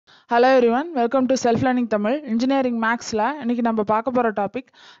Hello everyone, welcome to Self Learning Tamil Engineering Max la. இன்னைக்கு நம்ம பார்க்க போற topic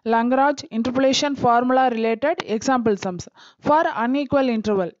Lagrange interpolation formula related example sums for unequal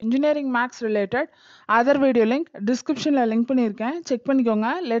interval. Engineering Max related other video link description la link பண்ணிருக்கேன், check பண்ணிக்கோங்க.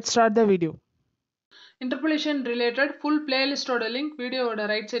 Let's start the video. Interpolation related full playlist ஓட link video ஓட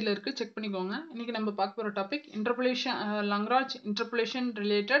right சைடுல இருக்கு, check பண்ணிக்கோங்க. இன்னைக்கு நம்ம பார்க்க போற topic interpolation Lagrange interpolation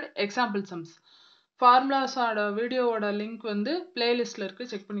related example sums. Formulas ஓட வீடியோ ஓட லிங்க் வந்து பிளேலிஸ்ட்ல இருக்கு,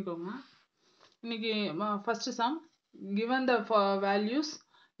 செக் பண்ணிக்கோங்க. இன்னைக்கு first sum, given the values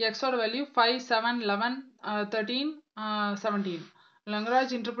x ஓட value 5 7 11 13 17.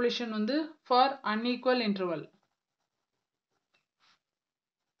 Lagrange interpolation வந்து for unequal interval.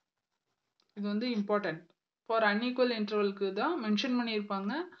 இது வந்து important for unequal intervalக்கு தான் மென்ஷன்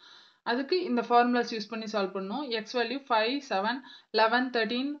பண்ணியிருப்பாங்க. அதுக்கு இந்த ஃபார்முலாஸ் யூஸ் பண்ணி சால்வ் பண்ணோம். x value 5 7 11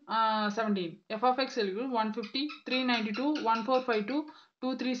 13 17. f of x equal 150 392 1452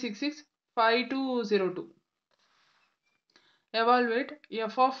 2366 5202. Evaluate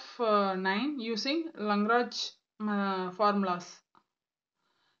f of 9 using Lagrange formulas.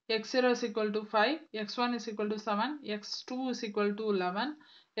 x0 is equal to 5, x1 is equal to 7, x2 is equal to 11,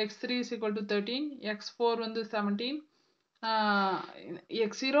 x3 is equal to 13, x4 வந்து 17,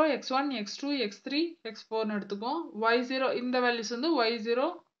 x0, x1, x2, x3, x4 எடுத்துக்கும். y0 இந்த values வந்து y0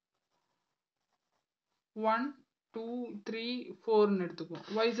 1 2 3 4 எடுத்துக்கும்.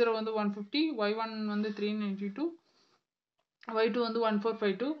 y0 வந்து 150, y1 வந்து 392, y2 வந்து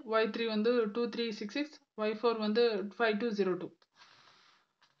 1452, y3 வந்து 2366, y4 வந்து 5202.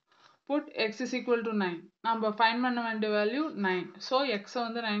 Put x is equal to 9. நம்ம find பண்ண வேண்டிய value 9. So x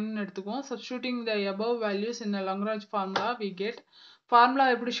வந்து 9 எடுத்துக்குவோம். Substituting the above values in the Lagrange formula we get. Formula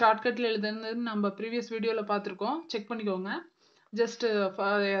எப்படி ஷார்ட்கட்ல எழுதுன்னு நம்ம previous வீடியோல பார்த்திருக்கோம், செக் பண்ணிக்கோங்க. Just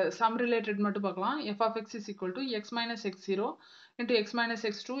sum related மட்டும் பார்க்கலாம். f of x is equal to x minus x0 into x minus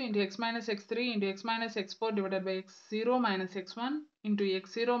x2 into x minus x3 into x minus x4 divided by x0 minus x1 into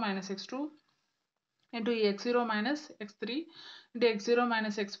x0 minus x2 into x0 minus x3 into x0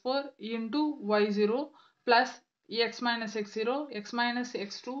 minus x4 into y0 plus x minus x0 x minus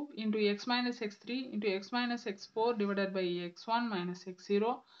x2 into x minus x3 into x minus x4 divided by x1 minus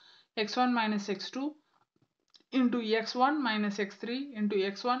x0 x1 minus x2 into x1 minus x3 into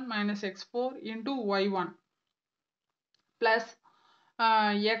x1 minus x4 into y1 plus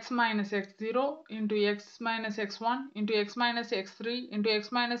x minus x0 into x minus x1 into x minus x3 into x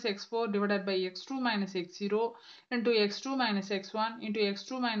minus x4 divided by x2 minus x0 into x2 minus x1 into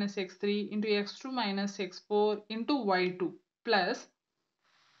x2 minus x3 into x2 minus x4 into y2 plus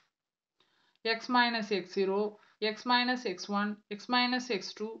x minus x0 x minus x1 x minus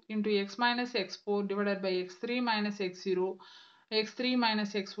x2 into x minus x4 divided by x3 minus x0 x3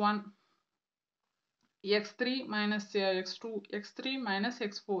 minus x1 x3 minus x2 x3 minus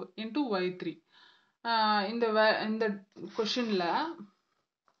x4 into y3. இந்த questionல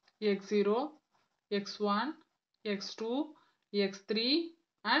x0 x1 x2 x3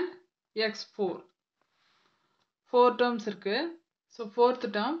 and x4 four terms இருக்கு. So fourth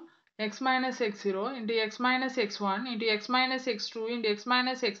term x minus x0 into x minus x1 into x minus x2 into x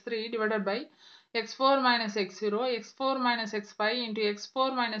minus x3 divided by x4 minus x0 x4 minus x5 into x4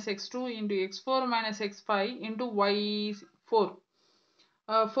 minus x2 into x4 minus x5 into y4.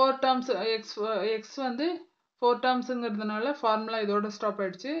 four terms x வந்து four termsங்கிறதுனால formula இதோட stop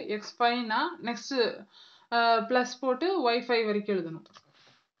ஆயிடுச்சு. x5 னா next plus போட்டு y5 வரைக்கும் எழுதணும்.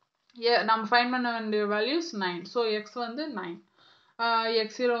 நம்ம find பண்ண வேண்டிய வேல்யூஸ் 9. ஸோ x வந்து 9,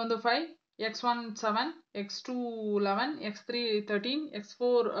 x0 வந்து 5, x1 7, x2 11, x3 13,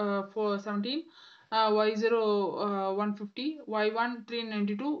 x4 17, y0 150, y1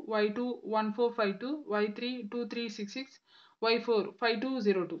 392, y2 1452, y3 2366, y4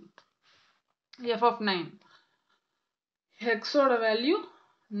 5202. f of 9, x ஓட value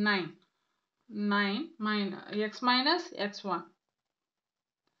 9, 9 x minus x1,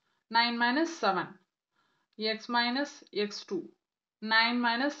 9 minus 7, x minus x2, 9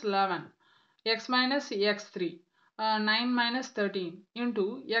 minus 11, x minus x3, 9 minus 13 into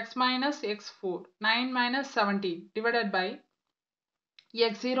x minus x4, 9 minus 17 divided by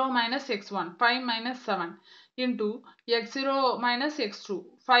x0 minus x1, 5 minus 7 into x0 minus x2,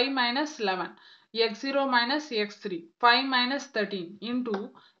 5 minus 11, x0 minus x3, 5 minus 13 into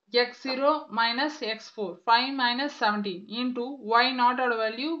x0 minus x4, 5 minus 17 into y0 oda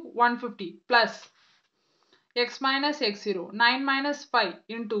value 150 plus x minus x0, 9 minus 5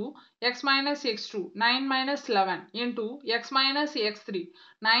 into x minus x2, 9 minus 11 into x minus x3,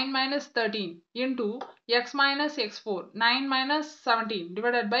 9 minus 13 into x minus x4, 9 minus 17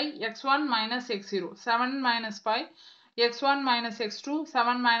 divided by x1 minus x0, 7 minus 5 x1 minus x2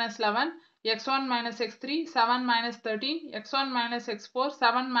 7 minus 11, x1 minus x3 7 minus 13, x1 minus x4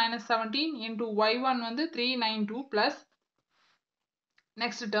 7 minus 17 into y1 வந்து 392 plus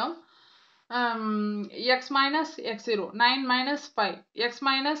next term x minus x0 9 minus 5 x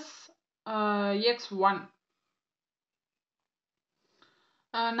minus x1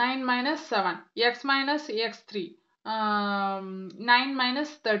 9 minus 7 x minus x3 9 minus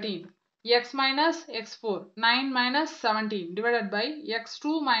 13 x minus x4 9 minus 17 divided by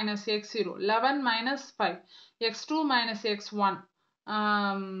x2 minus x0 11 minus 5 x2 minus x1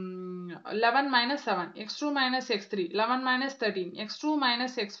 11 minus 7 x2 minus x3 11 minus 13 x2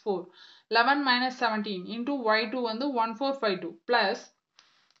 minus x4 11 minus 17 into y2 வந்து 1452 plus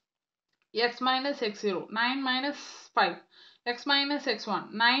x minus x0 9 minus 5 x minus x1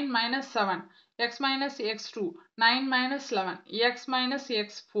 9 minus 7 x minus x2 9 minus 11 x minus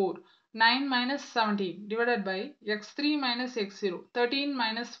x4 9 minus 17 divided by x3 minus x0 13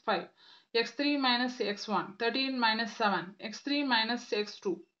 minus 5 x3 minus x1 13 minus 7 x3 minus x2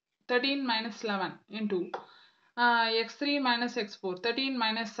 13 minus 11 into x3 minus x4 13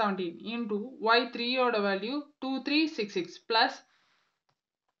 minus 17 into y3 oda value 2366 plus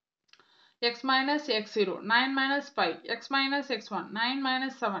x minus x0 9 minus 5 x minus x1 9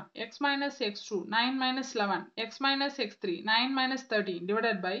 minus 7 x minus x2 9 minus 11 x minus x3 9 minus 13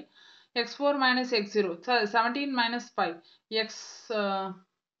 divided by x4 minus x0 17 minus 5 x4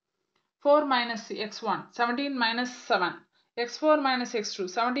 minus x1 17 minus 7 x4 minus x2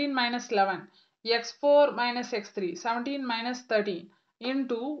 17 minus 11 x4 minus x3 17 minus 13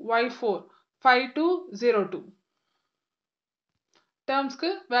 into y4 5202 terms க்கு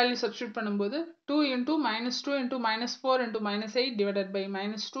value substitute பண்ணும்போது 2 into minus 2 into minus 4 into minus 8 divided by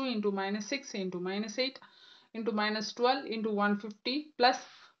minus 2 into minus 6 into minus 8 into minus 12 into 150 plus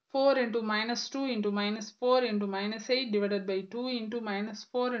 4 into minus 2 into minus 4 into minus 8 divided by 2 into minus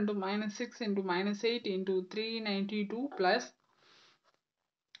 4 into minus 6 into minus 8 into 392 plus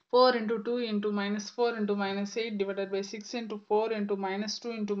 4 into 2 into minus 4 into minus 8 divided by 6 into 4 into minus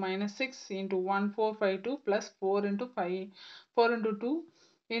 2 into minus 6 into 1452 plus 4 into 5 4 into 2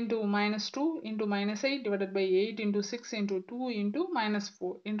 into minus 2 into minus 8 divided by 8 into 6 into 2 into minus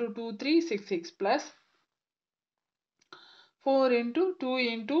 4 into 2366 plus 4 into 2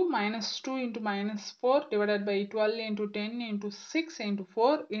 into minus 2 into minus 4 divided by 12 into 10 into 6 into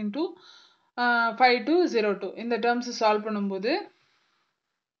 4 into 5202 இந்த terms solve பண்ணும்போது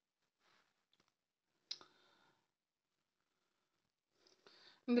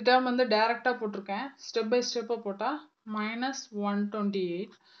இந்த term வந்து டைரக்டா போட்டிருக்கேன் step by ஸ்டெப்பா போட்டா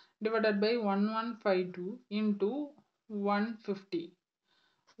 -128 divided by 1152 into 150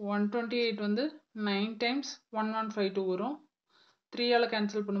 128 வந்து 9 times 1152 வரும் 3 ஆல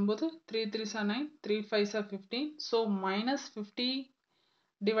கேன்சல் பண்ணும்போது 3 3s are 9 3 5s are 15 so minus 50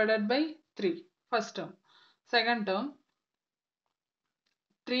 divided by 3 first term second term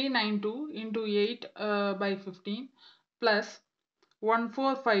 392 into 8 by 15 plus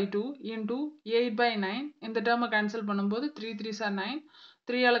 1452 into 8 by 9 இந்த term cancel பண்ணும்போது 3 3s are 9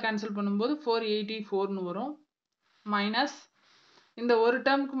 3 ஆல cancel பண்ணும்போது 484 னு வரும் minus இந்த ஒரு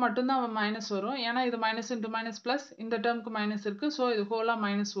termக்கு மட்டும்தான் minus வரும் ஏன்னா இது minus into minus plus இந்த termக்கு minus இருக்கு so இது whole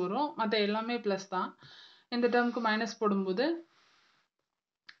minus வரும் மத்த எல்லாமே plus தான் இந்த termக்கு minus போடும்போது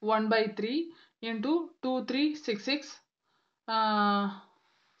 1 by 3 into 2366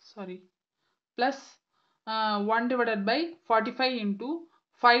 sorry plus 1 divided by 45 into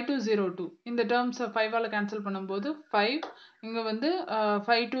 5202 இந்த terms 5 ஆல cancel பண்ணும்போது 5 இங்க வந்து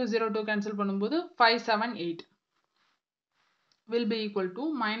 5202 cancel பண்ணும்போது 578 will be equal to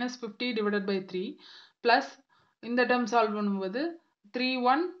minus 50 divided by 3 plus இந்த term solve பண்ணும்போது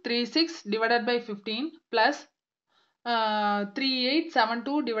 3136 divided by 15 plus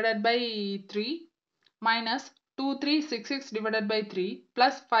 3872 divided by 3 minus 2366 divided by 3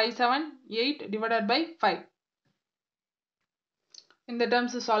 plus 578 divided by 5 இந்த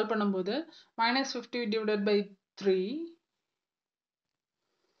terms solve பண்ணும்போது minus 50 divided by 3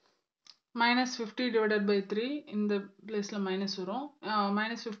 minus 50 divided by 3 இந்த placeல minus வரும்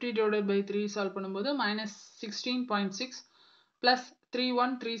minus 50 divided by 3 solve பண்ணும்போது minus 16.6 plus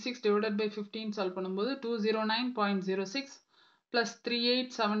 3136 divided by 15 solve பண்ணும்போது 209.06 plus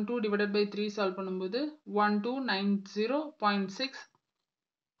 3872 divided by 3 solve பண்ணும்போது 1290.6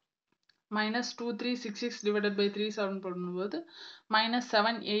 minus 2366 divided by 3 solve பண்ணும்போது minus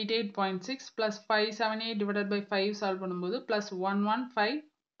 788.6 plus 578 divided by 5 solve பண்ணும்போது plus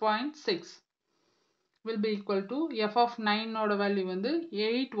 115.6 will be equal to f of 9 ஓட value வந்து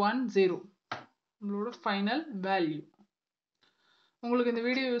 810 உங்களோட final value உங்களுக்கு இந்த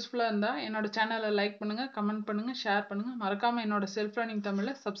வீடியோ யூஸ்ஃபுல்லாக இருந்தால் என்னோட சேனலை லைக் பண்ணுங்கள், கமெண்ட் பண்ணுங்கள், ஷேர் பண்ணுங்கள். மறக்காமல் என்னோட செல்ஃப் லேர்னிங்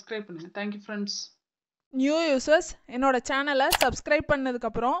தமிழை சப்ஸ்கிரைப் பண்ணுங்கள். Thank you friends. நியூ யூசர்ஸ் என்னோட சேனலை சப்ஸ்கிரைப்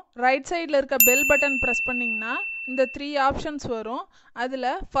பண்ணதுக்கப்புறம் ரைட் சைடில் இருக்க பெல் பட்டன் ப்ரெஸ் பண்ணிங்கன்னா இந்த 3 ஆப்ஷன்ஸ் வரும்.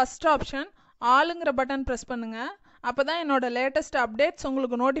 அதில் ஃபஸ்ட் ஆப்ஷன் ஆளுங்கிற பட்டன் ப்ரெஸ் பண்ணுங்கள். அப்போ தான் என்னோட லேட்டஸ்ட் அப்டேட்ஸ்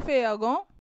உங்களுக்கு நோட்டிஃபை ஆகும்.